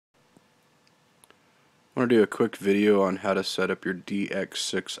want to do a quick video on how to set up your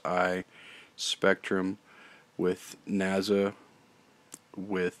DX6i Spectrum with NASA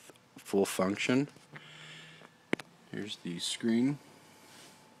with full function. Here's the screen.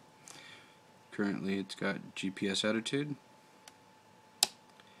 Currently it's got GPS attitude,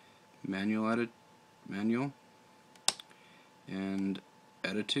 manual, and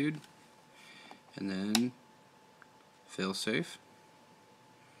attitude, and then FailSafe.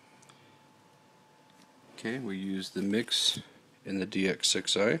 Okay, we use the mix in the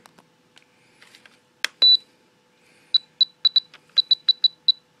DX6i.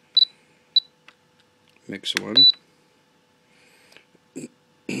 Mix 1.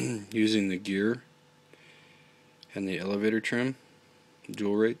 Using the gear and the elevator trim,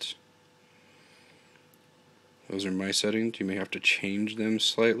 dual rates. Those are my settings. You may have to change them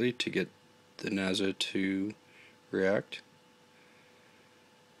slightly to get the NASA to react.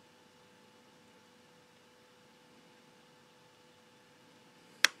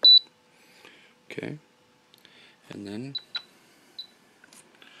 Okay, and then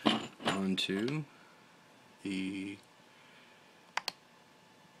onto the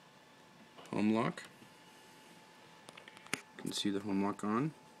home lock. You can see the home lock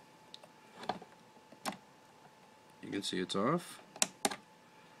on. You can see it's off.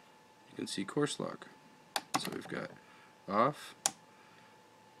 You can see course lock. So we've got off,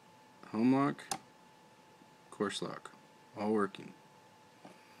 home lock, course lock, all working.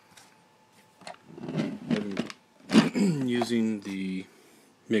 Using the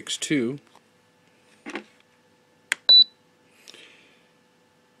Mix 2, that's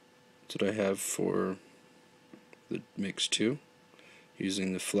what I have for the Mix 2,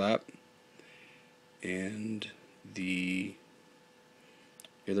 using the flap and the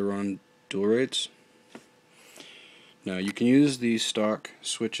aileron dual rates. Now you can use these stock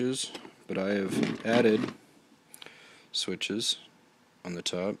switches, but I have added switches on the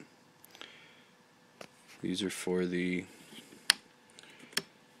top. These are for the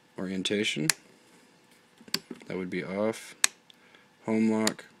orientation. That would be off, home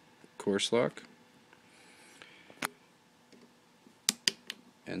lock, course lock,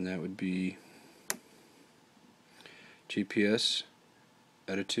 and that would be GPS,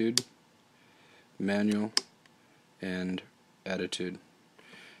 attitude, manual, and attitude.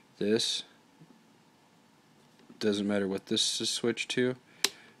 This doesn't matter what this is switched to,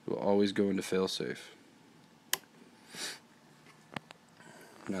 it will always go into FailSafe.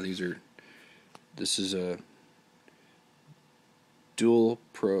 Now this is a dual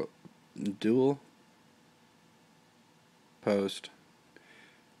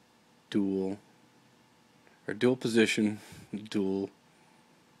position, dual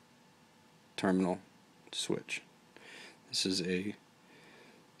terminal switch. This is a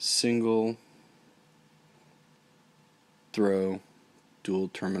single throw dual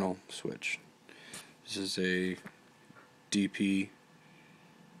terminal switch. This is a DT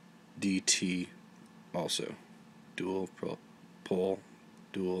also, dual pull,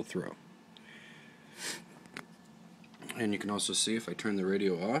 dual throw. And you can also see if I turn the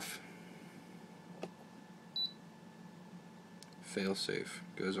radio off, FailSafe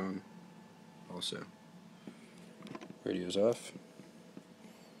goes on also. Radio's off.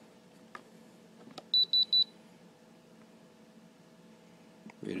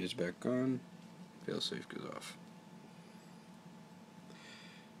 Radio's back on, FailSafe goes off.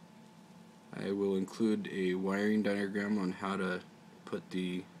 I will include a wiring diagram on how to put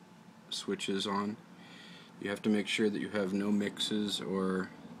the switches on. You have to make sure that you have no mixes or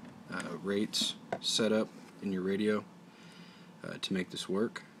rates set up in your radio to make this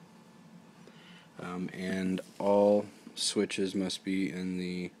work. And all switches must be in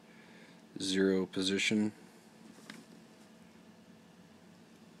the 0 position.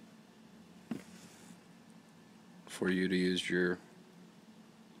 For you to use your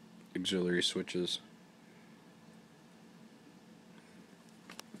auxiliary switches.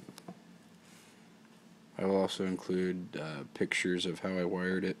 I will also include pictures of how I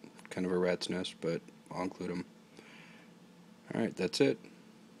wired it, kind of a rat's nest, but I'll include them. Alright, that's it.